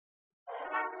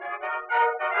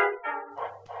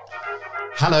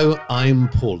Hello, I'm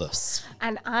Paulus.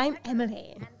 And I'm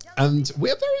Emily. And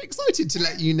we're very excited to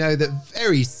let you know that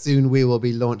very soon we will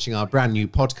be launching our brand new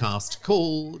podcast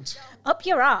called Up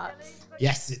Your Arts.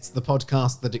 Yes, it's the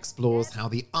podcast that explores how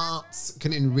the arts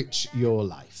can enrich your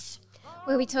life.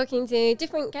 We'll be talking to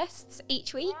different guests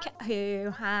each week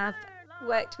who have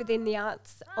worked within the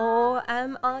arts or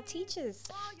are teachers.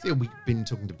 So yeah, we've been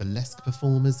talking to burlesque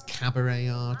performers, cabaret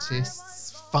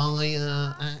artists,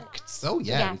 fire acts. Oh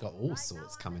yeah, we've got all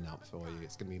sorts coming up for you.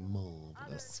 It's going to be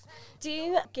marvellous.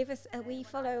 Do give us a wee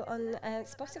follow on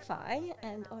Spotify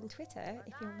and on Twitter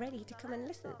if you're ready to come and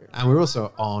listen. And we're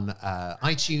also on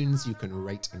iTunes. You can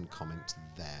rate and comment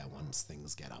there once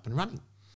things get up and running.